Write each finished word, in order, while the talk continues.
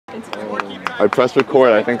I pressed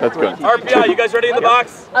record. I think that's good. RPI, you guys ready in the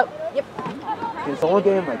box? Oh, yep. Can someone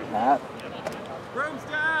get in my cap? Brooms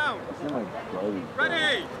down! It's in my belly.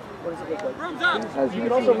 Ready! What does it look like? Brooms up! You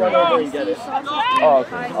can also run over and get it. Oh,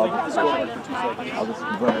 okay. I'll just run in for 2 seconds. I'll just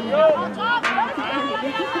run in.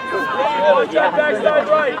 Backside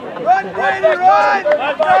right. Run, Brady, run!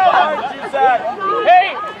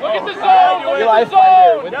 Hey, look at the zone! Look at the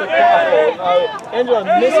zone! With the quaffle. Angela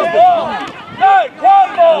misses the tee.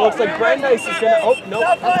 It looks like Brandeis is gonna. Oh, nope. We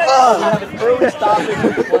have an early stoppage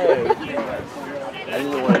of the play. I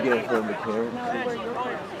didn't want to get it from the camera.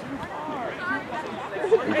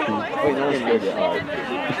 Wait, no one's gonna get hard.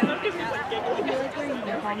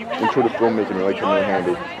 Intro to filmmaking, we're like coming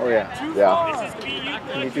handy. Oh, yeah. Yeah.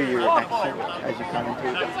 Can you do your accent as you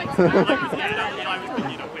commentate?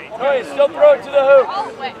 Alright, still throw it to the hoop.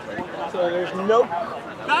 So there's no.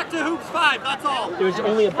 Back to hoops 5, that's all. There's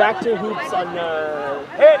only a back to hoops on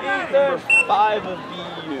Hit, Ethan. 5 of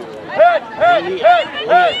BU. Hit. I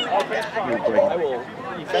will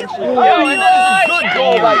eventually. Good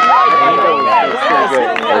goal by a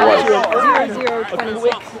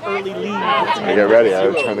quick early lead. I get ready. I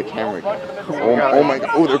would turn the camera. Oh my god.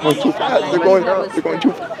 Oh, they're going too fast. They're going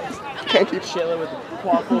too fast. Can't keep. Shayla with the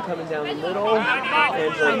quaffle coming down the middle.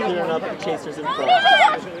 Angela clearing up the chasers in front.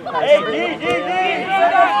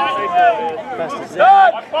 Pass to Zach.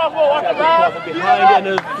 Got the quaffle behind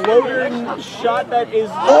and a floating shot that is.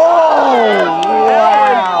 Oh,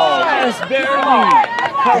 wow. Just barely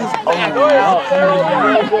comes back out.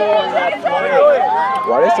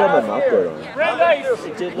 Why did I still have my mouth guard on?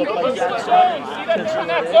 It did look like Jack shot.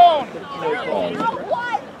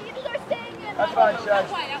 That's fine, Shaq.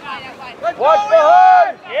 Watch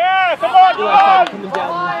behind! Yeah, come on, Coming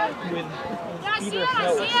down with Peter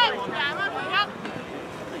Hill.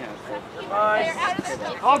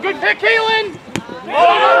 Oh, good pick, Keelan!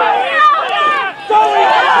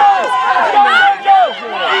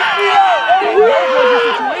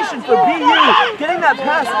 Situation for BU, getting that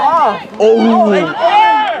pass off. Oh!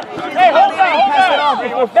 Hey, hold that!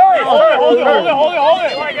 Hold it!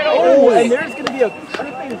 Oh, and there's going to be a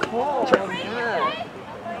tripping call on that.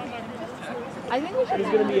 I think we should.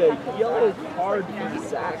 There's going to be a yellow card for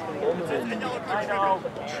Zach Bowman.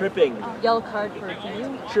 Tripping. Yellow card for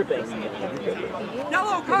you. Tripping.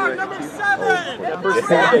 Yellow card number 7! Number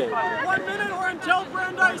 7. 1 minute or until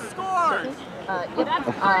Brandeis scores! Tripping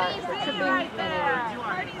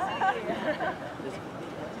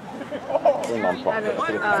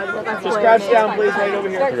So scratch down, please, right over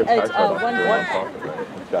here. It's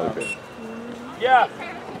 1-1. Gotta be. Yeah.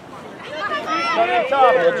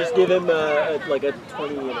 We'll just give him like a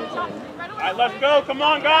 20 and a 10. Alright, let's go. Come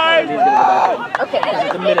on, guys. He's gonna go back in. Okay.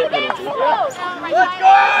 It's a minute penalty. Let's go!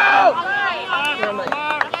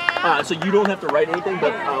 So you don't have to write anything,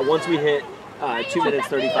 but once we hit 2 minutes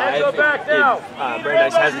 35, if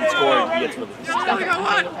Brandeis hasn't scored, he gets released.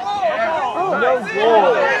 Oh, No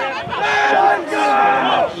goal.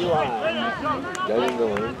 Shots from Eli. That didn't go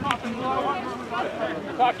in.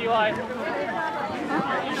 Clock, Eli.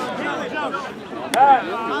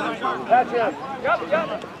 That's him. Yep.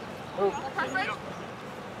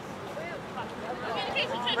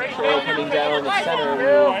 Shayla coming down in the center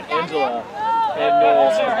with Angela and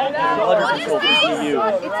under control for BU. It's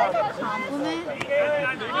like a compliment.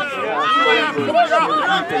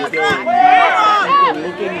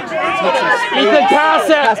 Ethan, pass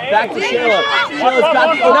it! Pass back to Shayla. Shayla's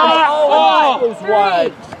got the open. Goes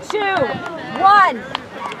wide. 2-1.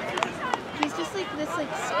 He's just like this,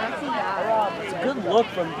 scruffy guy. It's a good look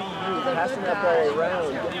from BU, passing that ball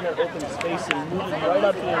around, getting that open space and moving right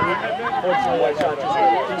up there. Fortunately, that shot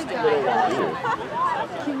just a little wide.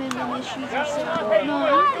 Human issues or something. No, I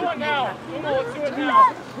don't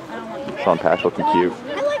think Sean Pash looking cute. I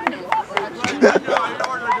like him.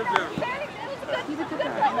 He's a good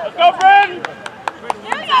guy. Let's go, Bryn!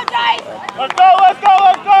 Here we go, guys. Let's go!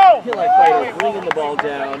 Feel like fighting, bringing the ball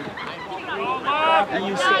down.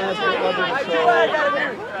 BU stands for under control.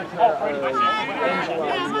 Angela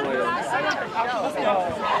and Moya.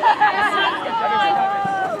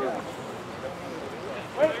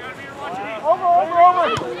 Over!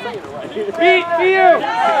 Beat you!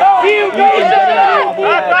 Go!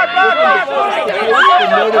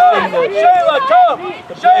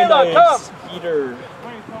 Shayla, come! Peter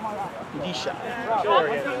Disha.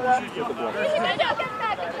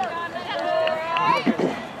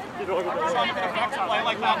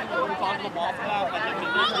 Like that, onto the ball for that.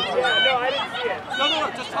 No, I didn't see it.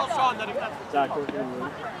 No, just tell Sean that if that's... Zach working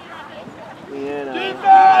Leanna.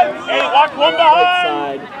 Hey, watch one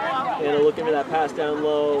behind! Side. Anna looking for that pass down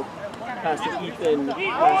low. Pass to Ethan. Go score!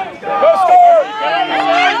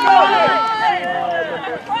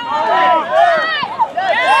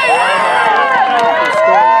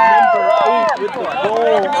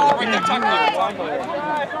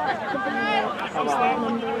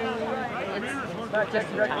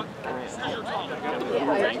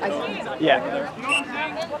 Yeah.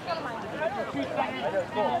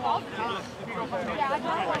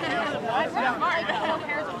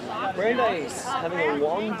 Brandeis having a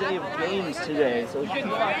long day of games today, so it seems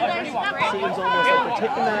almost like they're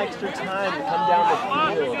taking that extra time to come down the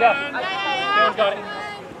field.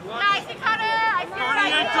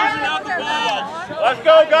 Let's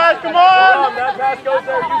go, guys, come on! That pass goes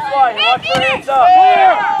there, you fly. Watch your hands up.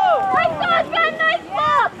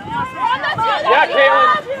 Yeah,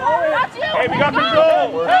 Caitlin. Hey, we got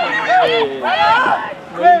control.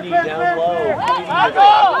 Brady down low.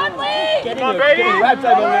 Getting wrapped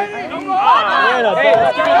up on it.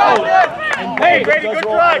 Hey, Brady, good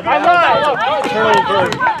try, good try.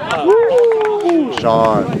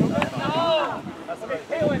 Sean.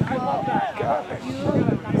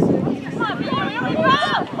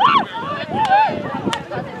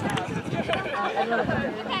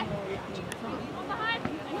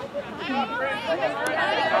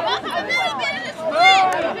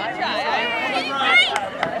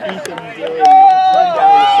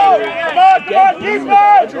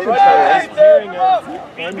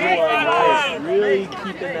 Really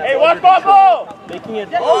keeping that. Hey, watch bubble! Making it.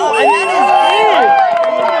 Oh, and that is in!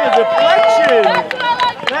 Look at the deflection!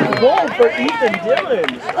 That goal for Ethan Dillon.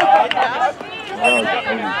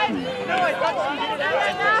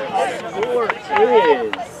 Score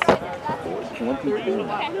is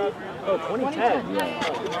 2010. Oh,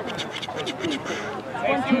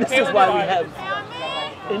 2010. This is why we have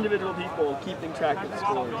individual people keeping track of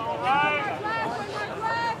scores.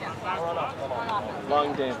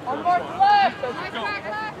 Long game.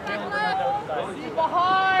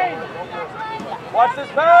 Watch this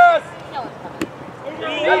pass!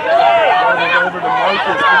 Over to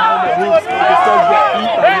Marcus behind the hoops. Marcus does get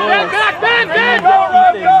beat by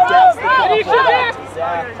Lewis.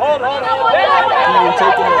 Hold. Even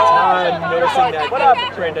taking their time, noticing that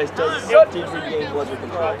Brandeis did regain blood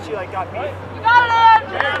control. She like got beat.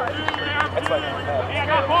 That's like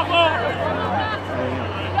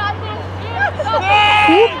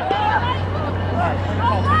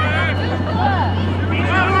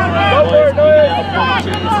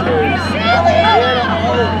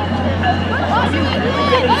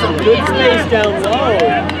Getting some good space down low.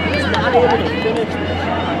 He's not able to finish.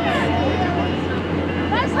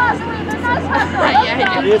 Nice hustling, nice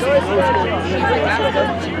hustling. It is a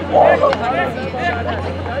low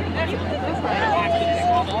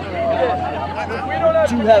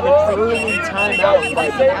do have an early timeout by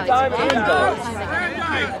Brandeis.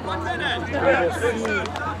 1 minute.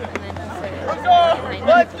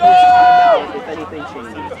 Let's go! If anything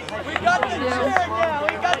changes. We got the cheer now. We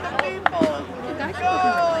got the people. Let's go.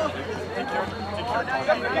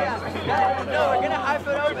 No, we're gonna hype it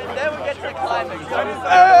up and then we get to the climax.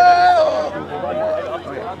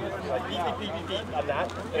 Beep on that.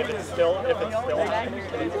 If it's still happening,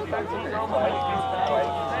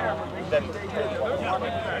 then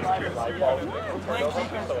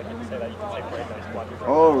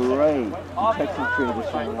Oh, right. Texas trade is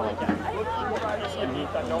showing up.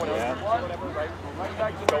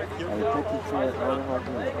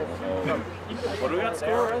 What do we got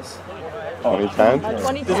score as? 2010?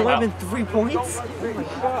 Does it have been 3 points? Oh my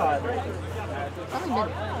god.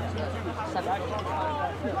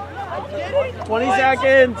 20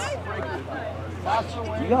 seconds!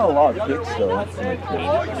 You got a lot of kicks, though.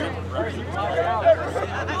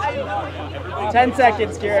 10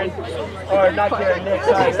 seconds, Kieran. Or not Kieran, Nick,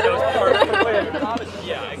 sorry.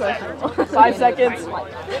 5 seconds.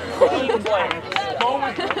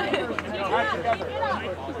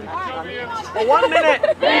 1 minute.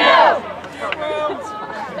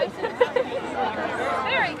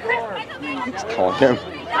 Just call him.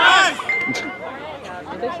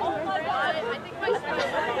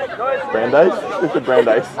 Brandeis? It's a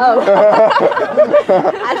Brandeis. Oh. I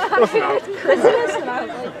thought it was Christmas and I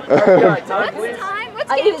was like, Time, please.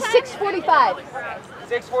 it is 6:45.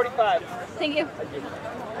 6:45. Thank you.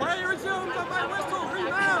 Play resumes on my whistle.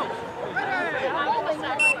 Rebound.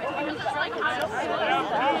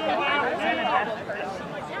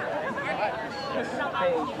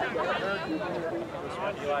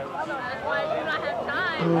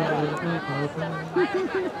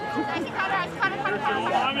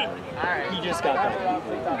 He just got that.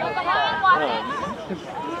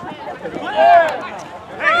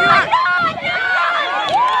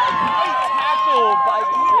 Tackle by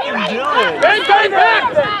Ethan Dillon. Ben, back!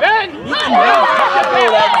 Ben!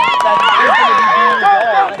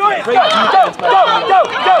 Great defense by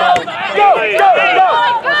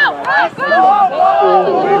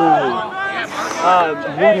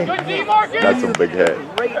That's a big hit.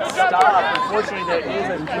 Great stop. Unfortunately, there is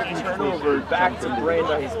a quick turnover back to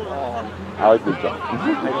Brandeis ball. I like the jump. I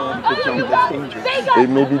don't think the jump is dangerous. It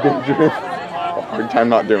may be dangerous. Hard time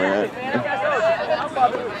not doing it.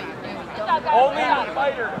 Only the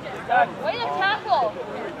fighter. Way to tackle.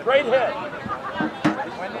 Great hit.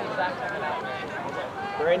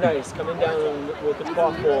 Brandeis coming down with the puck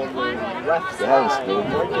ball on the left side.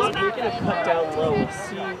 Marcus making a cut down low. We'll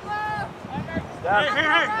see.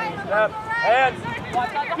 Step. Hands.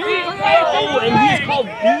 Oh, and he's called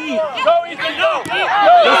beat. Go, Ethan, go. This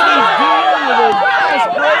is dealing with a fast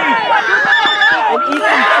break.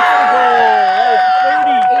 And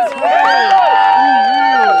Ethan gets the goal.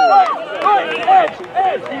 30-20.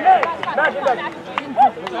 Back and back.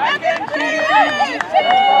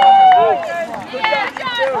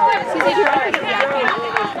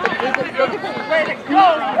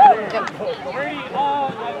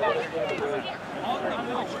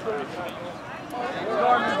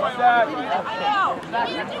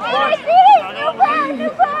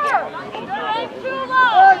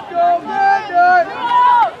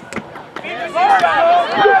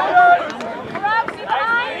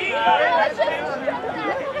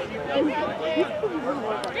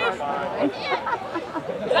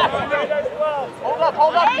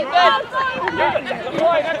 Hold up,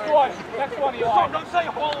 Next one, Eli. Don't say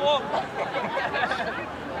hold up.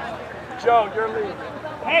 Joe, your lead.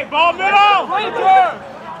 Hey, ball middle!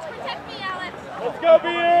 Protect me, Alex. Let's go, BU!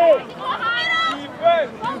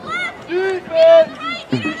 Defense! Defense!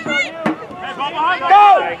 Hey, ball behind! Go!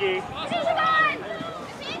 Maggie.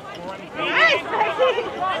 Nice, Maggie!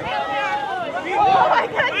 Oh my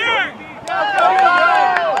goodness!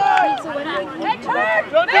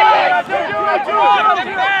 Don't do it!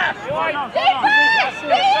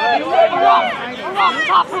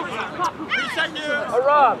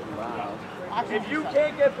 Rob, if you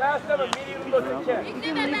can't get past them, immediately look at kick.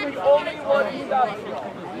 The only one who stops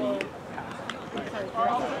you.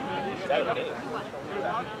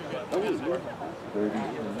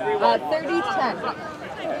 30-10.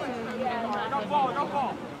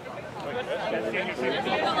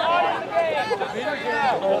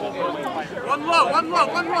 One low.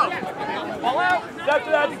 Step to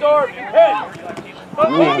that door. Hit.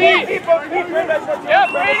 Yeah,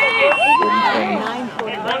 Brady.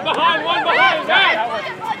 One behind. Hey.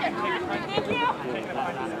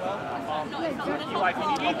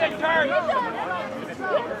 Ethan, turn.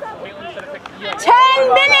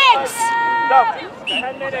 10 minutes! No,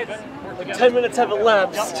 10 minutes. 10 minutes have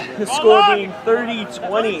elapsed. The score being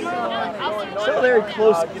 30-20. Still a very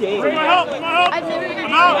close game.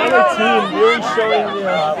 Either team really showing the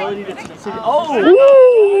ability to succeed. Oh!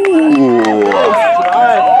 Nice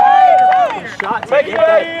drive. Good shot to get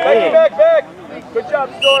that thing. Back. Good job,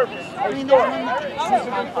 Storm. Yeah,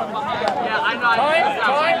 I know.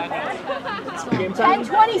 Game time?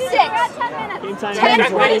 10:26. Game time?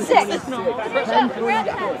 10:26. 10:3.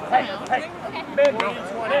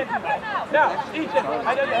 Now, Ethan,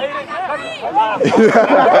 I know you hate it.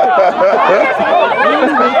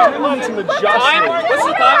 Some adjustment. What's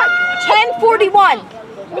the time? 10:41.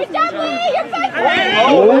 Good job, Lee. You're fine.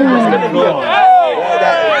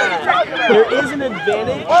 There is an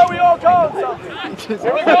advantage. Oh, we all called something.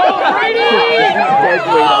 Here we go, Brady!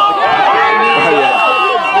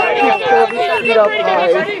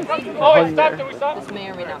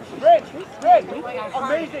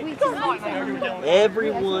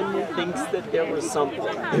 Everyone thinks that there was something.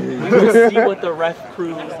 We will see what the ref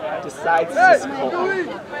crew decides to call.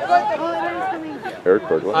 Eric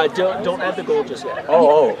Cordwell. Don't add the goal just yet.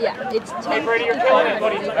 Oh. Yeah, it's 10. Hey, Brady, you're killing it,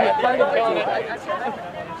 buddy.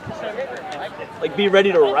 Like, be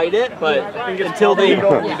ready to write it, but until they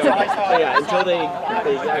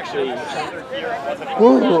actually.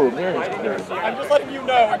 Ooh, man. I'm just letting you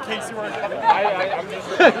know in case you weren't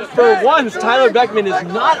coming. For once, Tyler Beckman is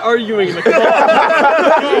not arguing the call.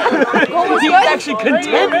 He's actually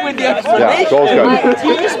content with the explanation. Yeah, goal's good.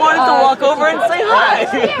 He just wanted to walk over and say hi.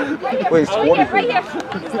 Wait, it's 40. It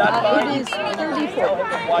is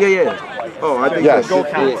 34. Yeah. Oh, I think Yes, the goal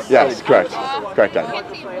counts. yes, correct. Correct, Dad.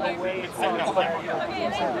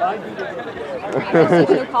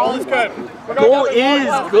 Goal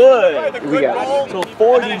is good. We got it. So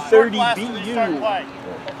 40-30 BU.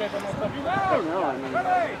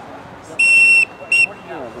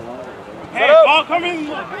 Hey, ball coming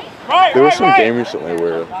right. There was some game recently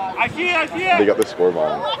where I see it. they got the score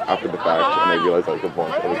wrong after the fact and they realized like the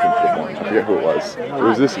point other teams did one. I forget who it was. It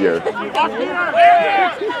was this year.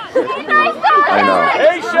 I know.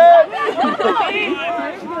 Hey, shit!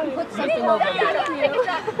 Put something over there.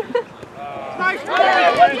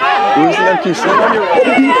 Who's an MQC?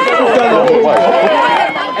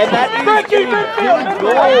 And that is a good goal.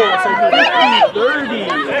 So 50-30.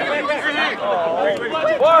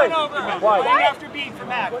 Why? After beat for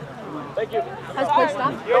Mac. Thank you. Has play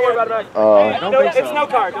stopped? Don't worry about it, Mac. It's no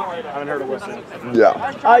card. Don't worry about it. I haven't heard a whistle. Yeah.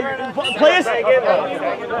 Play us.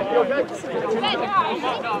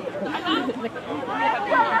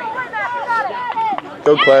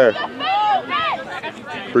 Go Claire.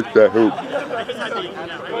 Freak that hoop.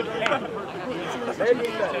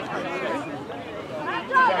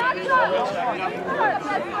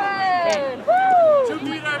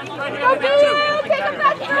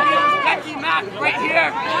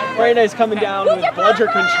 Brandeis coming down with bludger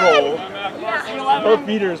control. Both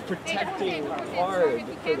beaters protecting hard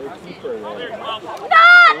for their keeper there. A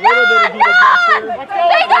little bit of beater pressure.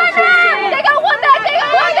 They got one back!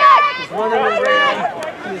 Just running around.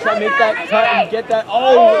 He's trying to make that cut and get that.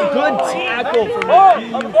 Oh, good tackle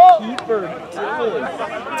from the keeper. He's able to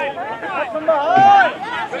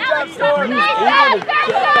get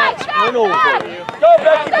that turnover. Go,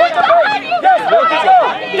 Becky, put the base. Yes, Becky, go.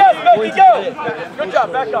 Yes, Becky, go. Good job,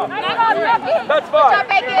 back up. That's fine. Good job,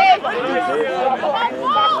 Becky!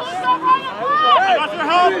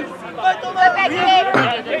 Good,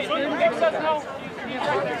 Becky!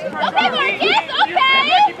 Okay, Marcus, okay!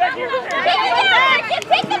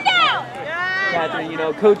 Take them down! Catherine, you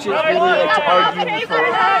know, coaches really like to argue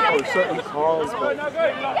for certain calls, but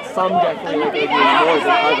some definitely like to argue more than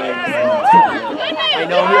others. I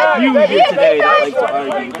know a few here today that like to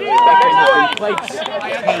argue, but Becky has been quite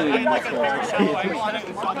tame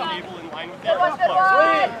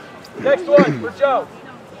this Next one for Joe.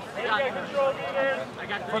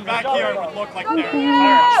 From back here, it would look like they're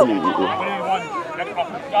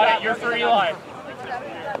got it, you're for Eli.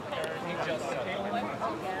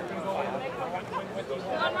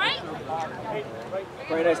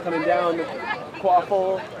 Brandeis coming down,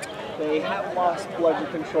 Quaffle. They have lost bludger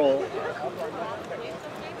control.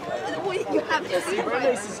 You have to see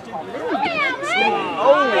Brandeis is doing really good.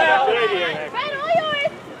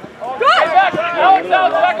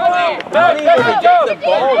 Back, go. The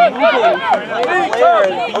ball moving from player to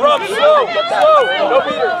player. Rob, slow. No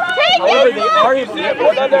beater. However, they are able to get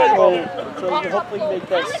more control, so we can hopefully make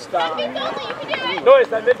that stop. Noise,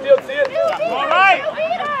 that midfield, see it? All right.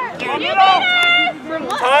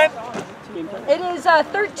 Time? It is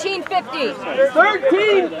 13:50.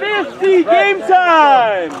 13:50, game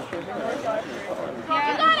time!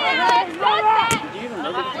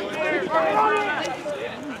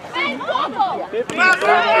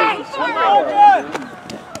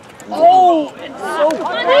 Oh, it's so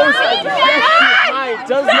close. It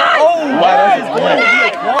does not. Oh, that is going to be a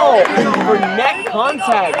call for neck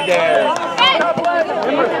contact there.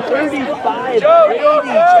 Number 35, Brady,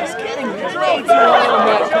 just getting way too high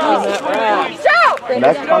on that rack.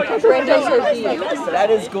 Neck contact? So that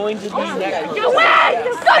is going to be neck contact.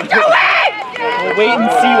 We'll wait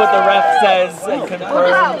and see what the ref says and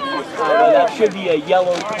confirm. That should be a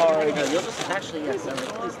yellow card. Actually, yes,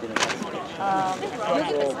 please do it.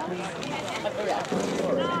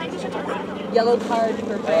 Yellow card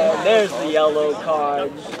for Brandeis. There's the yellow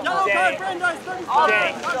card. Yellow card, Brandeis,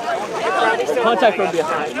 35. Contact from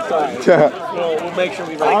behind. Sorry. We'll make sure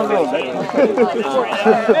we write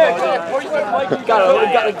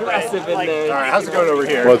got aggressive in there. All right, how's it going over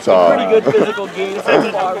here? What's up? Pretty good physical game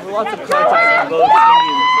so far. Lots of contact from both teams.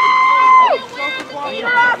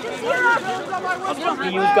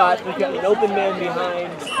 You've got an open man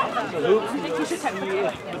behind the hoops. You see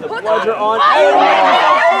with a bludger on.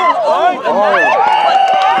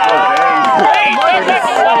 Brandeis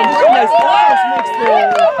almost makes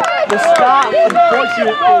the stop.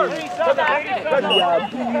 Unfortunately, the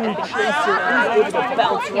BU chaser is able to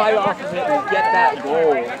bounce right off of it and get that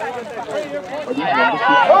goal.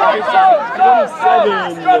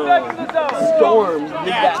 27 Storm with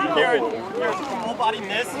that goal. Full body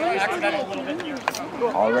miss, accidental a little bit here.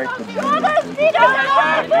 All right.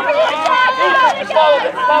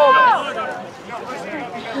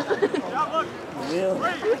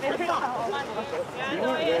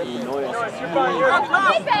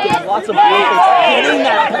 Lots of movement. Getting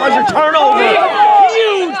that bludger turnover.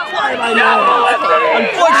 Huge play by Noah.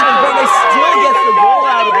 Unfortunately, Brandeis still gets the goal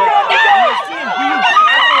out of it. And you're seeing BU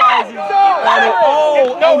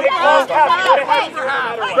capitalizing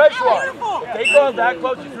on it. Fresh one. They go that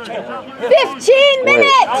close. 15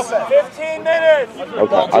 minutes! 15 minutes!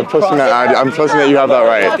 Okay, I'm trusting that you have that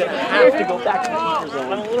right. Have to go back to the keeper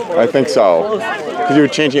zone. I think so. Because you were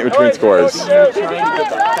changing it between scores. Trying to get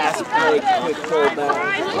that fast break, quick throw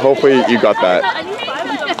back. Hopefully you got that.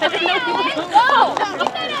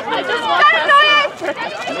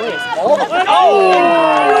 All the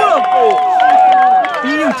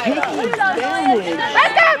BU taking advantage.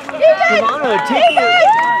 Savannah taking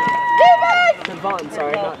Savannah,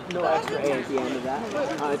 sorry, no extra A at the end of that.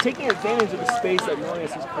 Taking advantage of the space that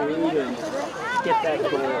Norris is creating to get that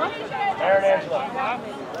goal. Aaron Angela.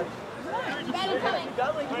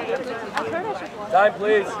 Time,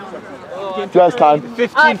 please. Just time.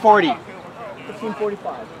 15:40.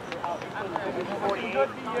 15:45.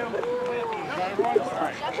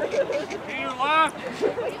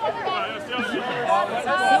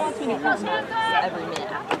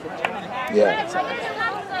 Yeah.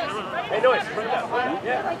 Hey, Noise, bring it up.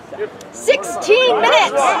 Yeah. 16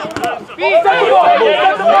 minutes!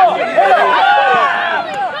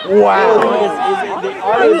 Wow.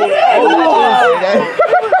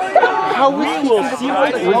 How we will see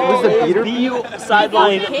what Was the beater? BU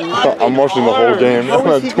sideline. I'm watching the whole game on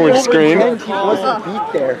a twin screen. He wasn't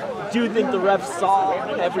beat there. Do you think the ref saw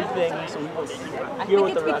everything? So we will hear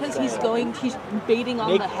what the ref because said. he's baiting on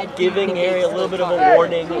the head. Giving Harry a little bit of a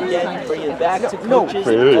warning again, bringing it back to coaches.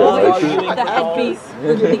 The head beat.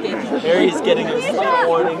 Harry's getting a slight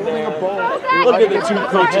warning there. Look at the two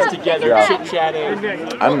coaches together, chit-chatting.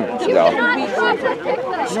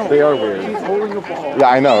 They are weird.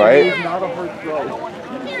 Yeah, I know, right? Not a hard throw.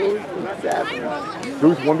 There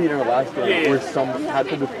was one beat in the last game where someone had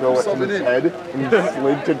to just throw it in his head and he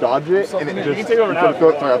slid to dodge it and it just he threw it out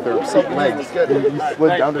there. Legs. He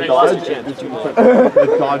slid down to dodge and just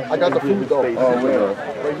dodged. I got the food though. Oh,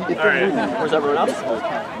 Where's everyone else?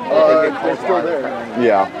 They're still there.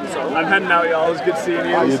 Yeah. I'm heading out, y'all. It was good seeing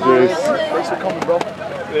you. You just. Thanks for coming, bro.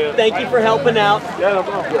 Thank you for helping out. Yeah, no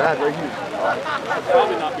problem. Yeah, right here.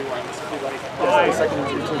 Probably not be wearing this.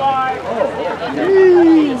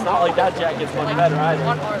 It's not like that jacket's much better either.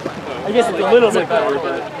 I guess it's a little bit better,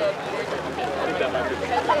 but...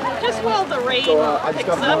 Just while the rain I just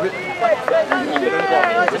got to move it.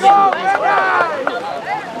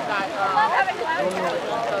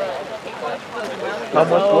 How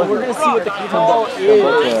much was we're going to see what the call is.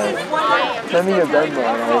 Send me a Venmo.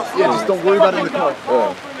 Yeah, just don't worry about it in the car.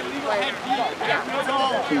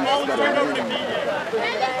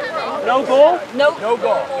 No goal? no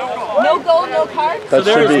goal, no card. So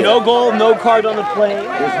there is no goal, no card on the play.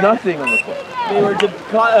 There's nothing on the play.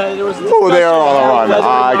 There was a Oh, they are on the run.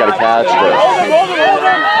 I gotta catch this.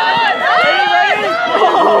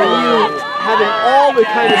 Having all the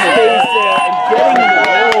kind of space there and getting the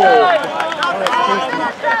goal.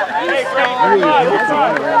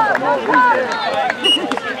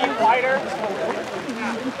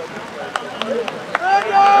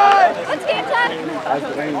 What's game time?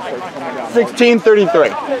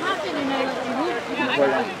 16:33.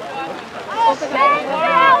 Alex and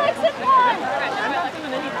one!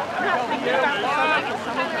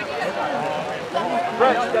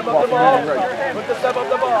 Rex, step up the ball. Put the step up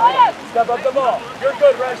the ball. Step up the ball. You're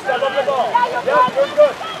good, Rex. Step up the ball. Yeah, you're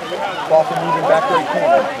good. Ball from moving back right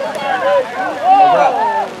corner.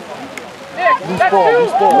 Loose ball,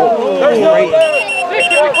 loose ball. There's no Great. Nick,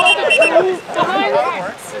 can we call this behind?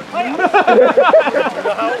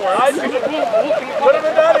 Put him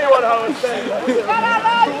in that, you want how it's saying.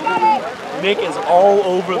 Nick is all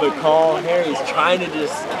over the call. Harry's trying to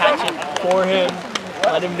just catch it for him,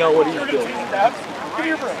 let him know what he's doing. Give me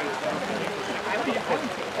your break.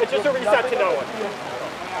 It's just a reset to no one.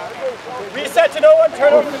 Reset to no one,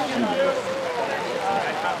 turn over to you.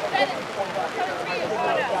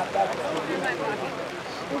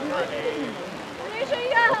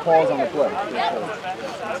 Pause on the play.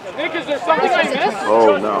 Nick, is there something I missed?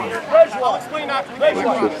 Oh no. Reginald, explain that to me.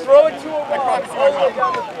 Throw it to him across all the way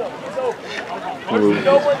down the field. He's open. There's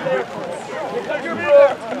no one there for him. Because you're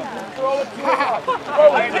broke, throw it to him.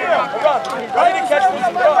 Throw it to him. Right and catch this.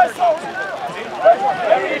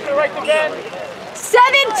 Maybe you should write the bend.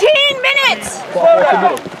 17 minutes! Ball off the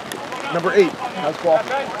middle. Number 8 has ball.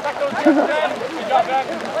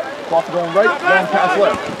 Ball going right, long pass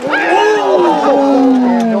left.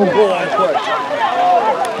 And no goal on the play.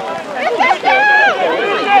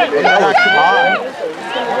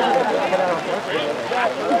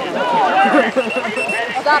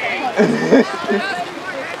 Stop.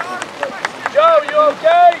 Joe, you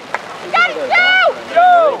okay?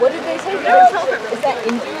 Joe! What did they say? Is that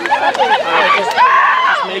injury?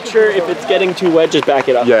 Just make sure if it's getting too wet, just back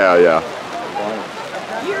it up. Yeah, yeah.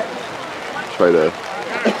 Try to.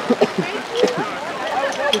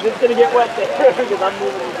 Because it's going to get wet there, because I'm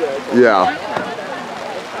moving it good. Yeah.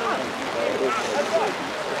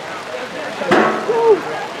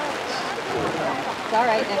 It's all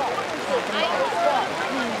right, Nick.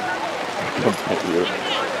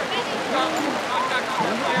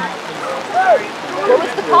 What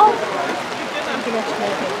was the call?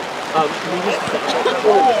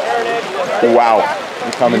 Wow,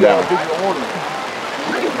 you're coming down.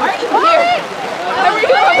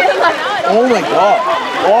 Oh my God!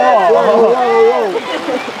 Whoa!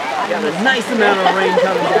 Got a nice amount of rain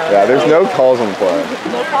coming down. Yeah, there's no calls on the play.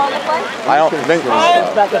 No call on the play? I don't think so.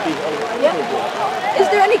 Is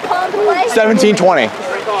there any call on the play? 17-20.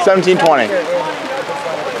 17-20.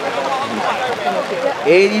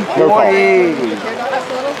 80-40.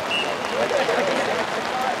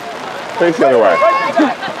 Face the other way.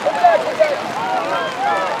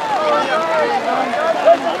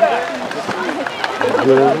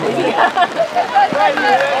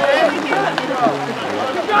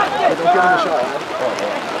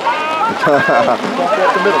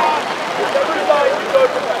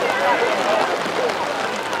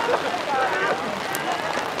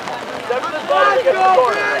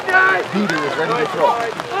 Peter is ready to throw.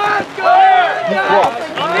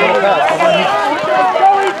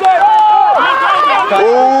 Oh,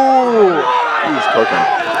 he's cooking.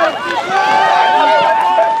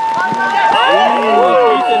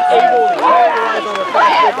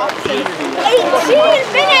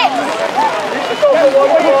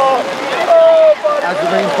 As the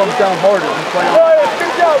rain comes down harder, he's playing.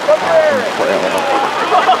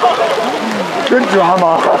 Good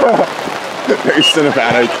drama. Very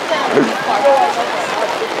cinematic.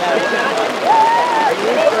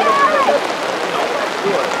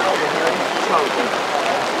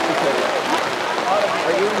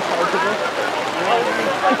 Are you in charge of it?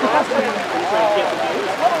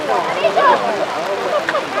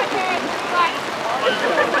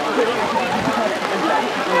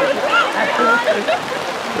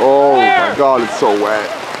 Oh my God, it's so wet.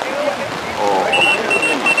 Oh.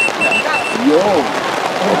 Yo.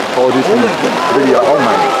 Apologies for the video. Oh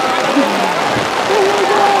my.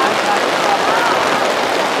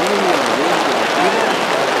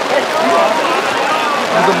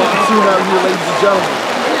 There's a monsoon out here, ladies and gentlemen.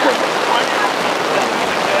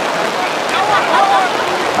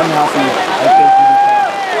 I'm happy.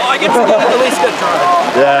 Well, I get to at least get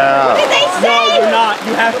tried. Yeah. What did they say? No, you're not.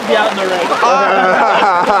 You have to be out in the rain.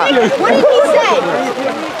 What did he say?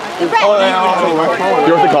 The red. You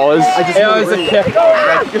know what the call is? It was a kick.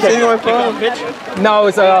 You're sitting on my phone? No, it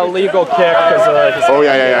was a legal kick. Oh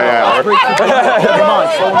yeah.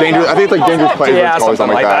 Dangerous. I think it's like dangerous play. Yeah, something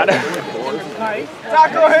like that.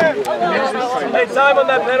 Tackle him! Hey, time on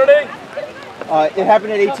that penalty? It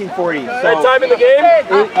happened at 1840. So That time in the game?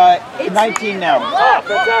 19 now. Ah,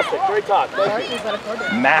 fantastic. Great talk. Thank you.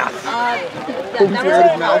 Math.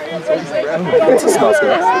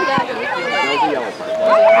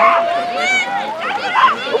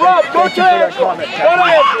 Rob, go to Angela. Go to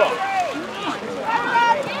Angela.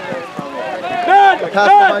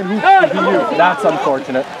 That's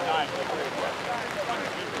unfortunate.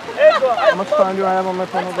 How much time do I have on my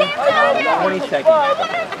penalty? 20 seconds.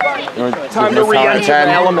 Time to re-enter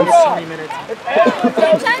the elements.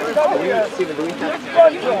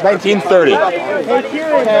 1930.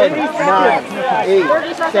 10, 9,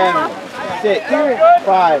 8, 7, 6,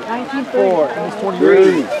 5, 4,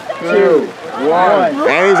 3, 2, 1.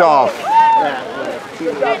 And he's off.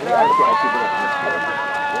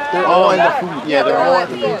 They're all in the food. Yeah, they're all in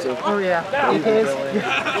the food. So. Oh yeah.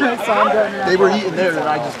 They were eating there, and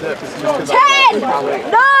I just dipped. 10, 9,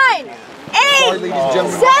 8,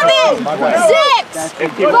 7,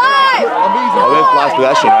 6, 5, 4, Oh, this last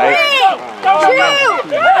possession, right? 3,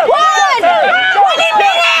 2, 1, 20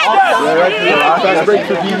 minutes! Fast break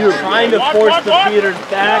for BU. Trying to force the Peters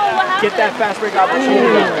back, get that fast break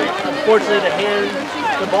opportunity. Unfortunately,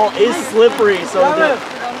 the ball is slippery, so that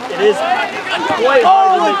it is quite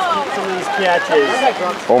hard to make some of these catches.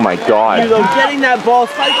 Oh my God. Though getting that ball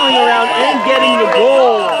cycling around and getting the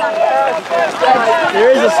goal.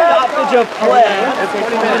 There is a stoppage of play.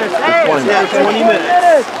 20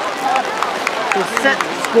 minutes. The set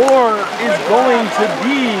score is going to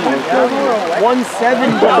be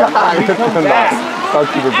 170. We come back.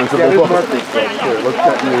 Keep it visible. Here, look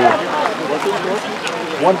at you.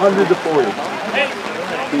 100 to 40.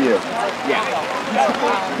 See you.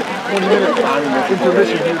 20 minutes.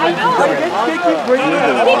 Intermission here, ladies and gentlemen.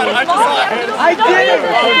 I did it!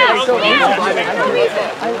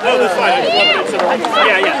 No, that's fine.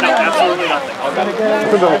 Yeah, no, absolutely nothing.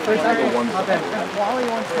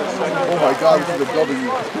 Oh my God, this is a W.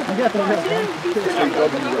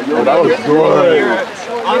 Oh, that was good.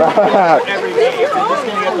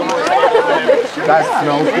 That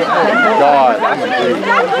smells good. Oh my God.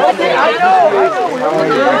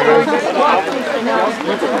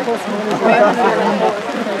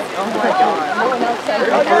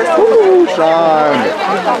 son.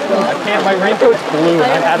 I can't, my raincoat's blue and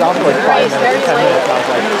I had it on for like 5 minutes, 10 minutes. I was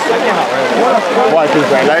like, I cannot wear this. Why, because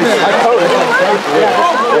Brandeis? My coat is like bright blue.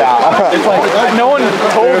 Yeah. It's like, no one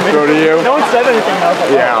told me. Go to you. No one said anything. I was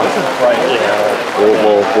like, yeah. Oh, this is bright. Yeah.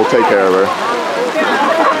 We'll take care of her.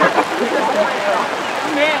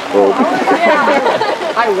 Oh.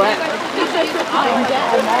 I went. Just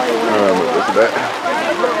a bit.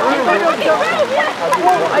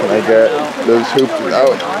 Can I get those hoops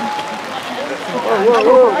out?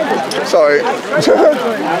 Sorry.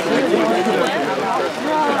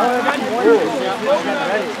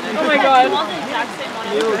 Oh my god.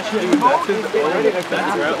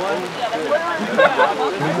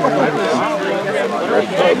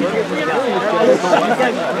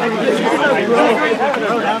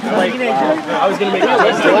 I was going to make a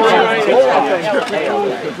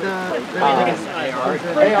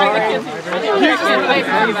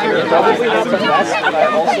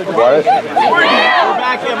What?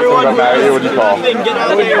 back, everyone. What do you call? Get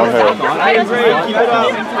out of here. Okay. Keep it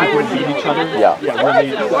up. People would beat each other. Yeah.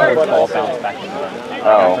 Really tall bounce back.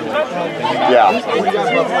 Oh. Yeah.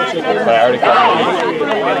 But I already caught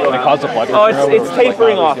it. It caused a blood. Oh, it's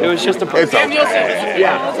tapering off. It was just a It's okay.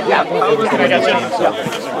 Yeah.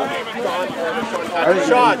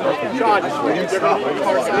 Sean.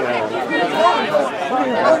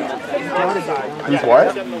 He's what?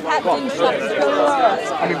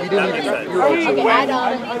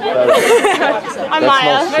 I'm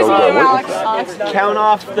Maya. So Count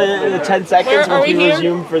off the 10 seconds Are we when we here?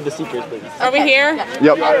 resume for the seekers, please. Are we here?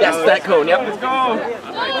 Yep. Yes, that cone. Yep. Let's go.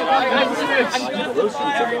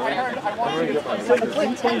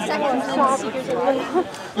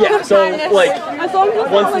 Yeah. So like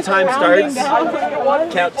once the time starts,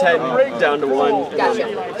 count 10 down to 1. Gotcha.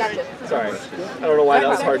 Sorry. I don't know why that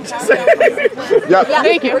was hard to say. Yep.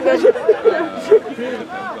 Thank you.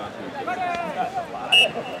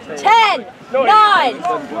 10, 9,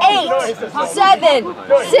 8, 7,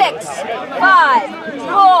 6, 5,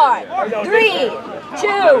 4, 3, 2,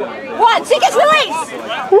 1. Seekers release!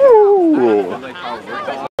 Ooh.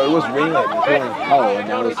 It was raining like pouring hell, and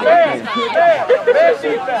now it's like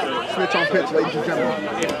switch on pitch, ladies and gentlemen.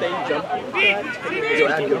 If they jump,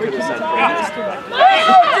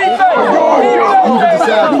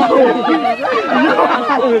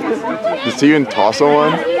 Did Steven toss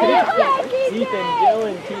someone? Ethan,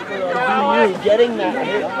 Dylan, keeper on BU, getting that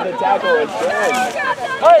hit for the tackle is good.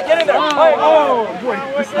 All right, get in there. All right,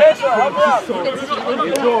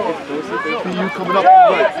 BU coming up on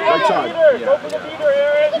the right side.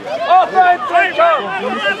 Offline,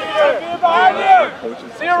 behind you.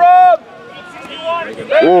 See you, Rob.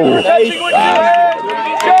 Oh.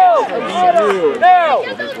 Go. Now.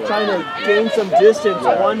 Trying to gain some distance,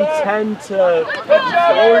 110 to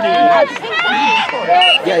 40.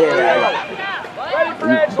 Yeah.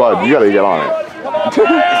 Bud, you gotta get on it.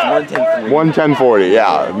 110.40,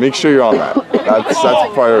 yeah. Make sure you're on that. That's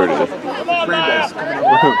priority.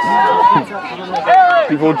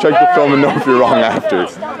 People check the film and know if you're wrong after.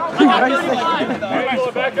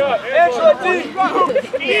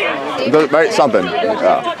 Right, something.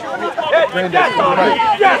 Yeah.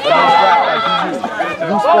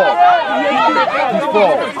 Loose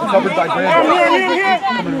ball. Covered by Brandeis.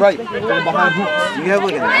 Coming right. Going behind hoops. Do you have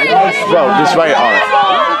like an angle? Bro, just right on it.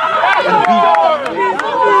 And a beat.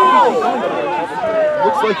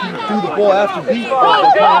 Looks like he threw the ball after beat. He still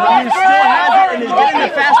has it and is getting the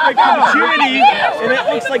fast break opportunity, and it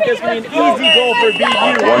looks like there's going to be an easy goal for BU.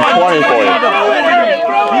 120 for you.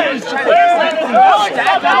 BU's trying to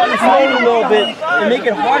stack out the zone a little bit and make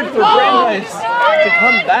it hard for Brandeis to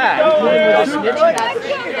come back, even with a snitch catch.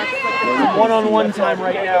 One-on-one time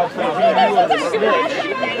right now for BU and the snitch,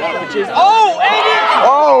 which is oh, and it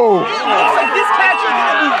looks like this catch is going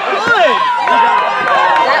to be good.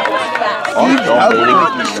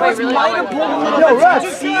 That was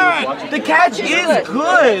fast. The catch is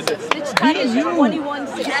good. BU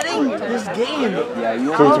Getting this game.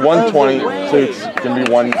 So it's 120, so it's going to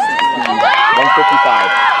be 155.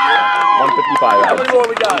 155 How many more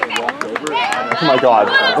we got? Oh my god.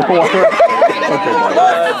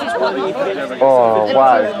 Oh,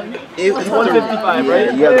 wow. It's 155,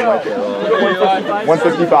 right? You have the mic.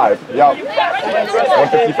 155, yep.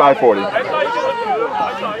 155.40.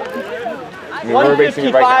 I mean, we're basing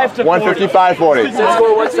it right now. 155.40. Let's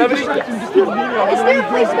score 170. Is there a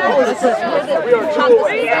place to put this? We are 2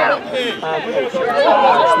 away.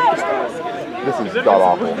 This is god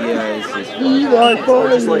awful. Yeah, it's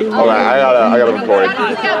just like Okay, I gotta record.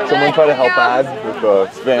 Someone try to help Ad with the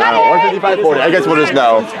spin. I don't know, 155.40. I guess we'll just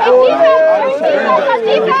know.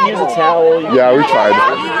 you can use a towel. Yeah, we tried. I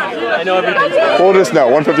know everything's better. We'll just know,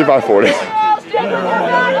 155.40.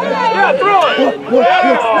 Yeah, throw it!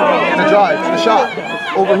 The drive, the shot.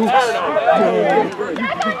 Over hoops.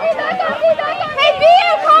 Hey,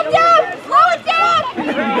 Beer, calm down! Slow it down!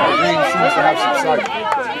 Green seems to have some sight.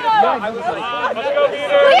 Leo,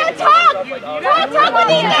 talk! Talk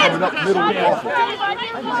with Ethan! Coming up middle with awful.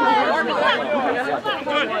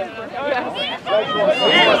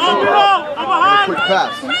 Quick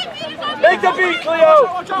pass. Make the beat, Cleo!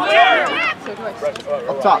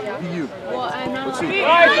 Up top, BU. Let's see.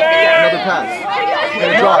 Another pass.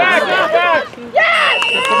 And a drive. Yes!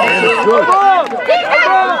 And it's good.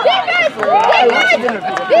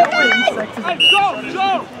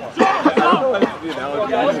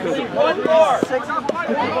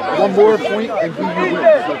 One more point and BU wins.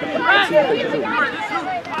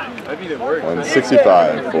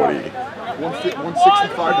 165.40.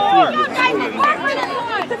 165 to 40.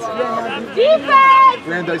 Defense!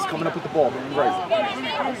 Brandeis coming up with the ball. Moving right.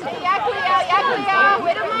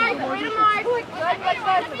 Way to mark. Good.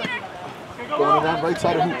 Going around right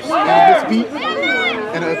side of hoops. And this beat.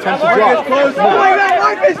 And an attempt to drop. Close. Oh my God,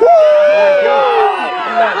 Marcus!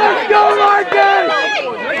 Let's go, Marcus!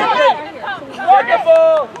 Marcus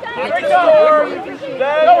ball!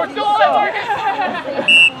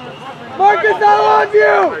 Marcus, I love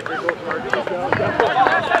you!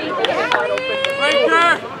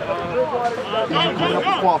 Coming up with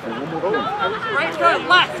Quaffle. One more point.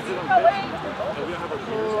 Left.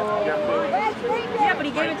 Yeah, but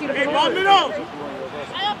he gave it to you. Hey, ball middle!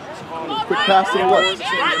 Quick pass to the left.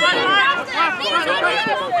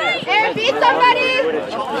 Aaron, beat somebody!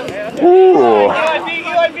 Ooh.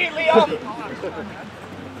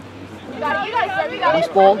 You got it. Loose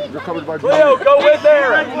ball, recovered by Leo, Brandeis. go with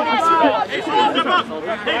Aaron!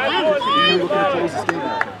 BU looking to close this game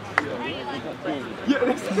out.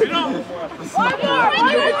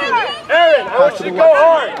 Aaron, I want you to go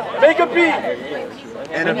hard! Make a beat!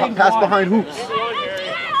 And a pass behind hoops.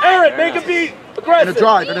 Aaron, make a beat! And a Aggressive!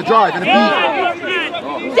 drive, and a beat.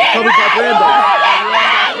 Covered by Brandeis.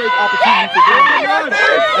 Great opportunity for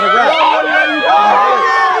Brandeis. And a wrap.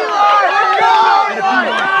 And a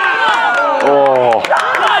beat. Oh.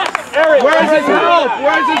 Aaron, where's his help?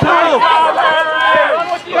 Where's his help?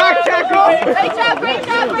 Back check him!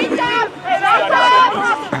 Great job.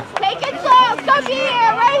 Take it slow. Come here.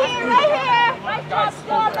 Right here.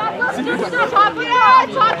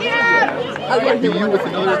 Talk it out. BU with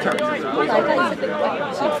another attempt.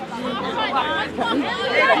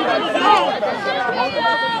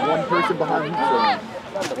 One person behind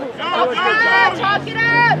hoops. Talk it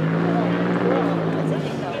out.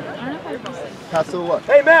 Pass to the left.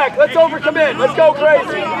 Hey, Mac, let's overcommit. Let's go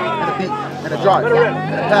crazy. And a beat. And a drive. And a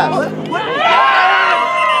pass.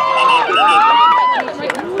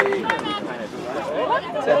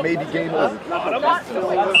 That may be game over.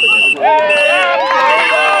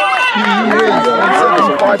 BU wins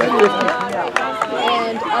 175 to 50.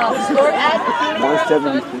 And score at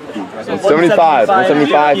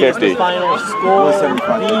 175.50. Final score.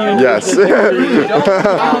 175. Yes.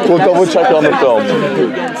 We'll double check it on the film.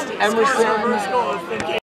 Against Emerson.